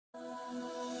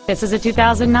This is a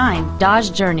 2009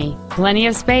 Dodge Journey. Plenty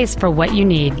of space for what you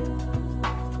need.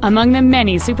 Among the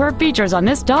many superb features on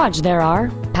this Dodge there are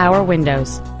power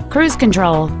windows, cruise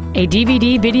control, a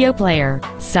DVD video player,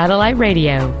 satellite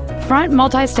radio, front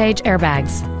multi-stage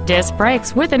airbags, disc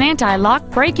brakes with an anti-lock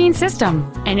braking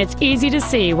system, and it's easy to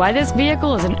see why this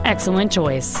vehicle is an excellent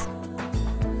choice.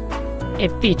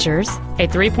 It features a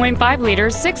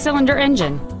 3.5-liter six-cylinder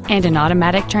engine and an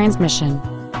automatic transmission.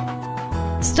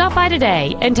 Stop by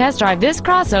today and test drive this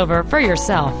crossover for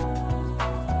yourself.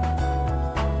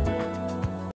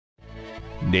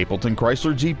 Napleton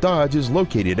Chrysler Jeep Dodge is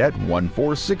located at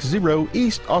 1460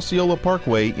 East Osceola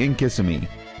Parkway in Kissimmee.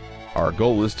 Our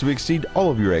goal is to exceed all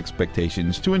of your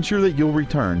expectations to ensure that you'll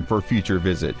return for future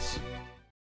visits.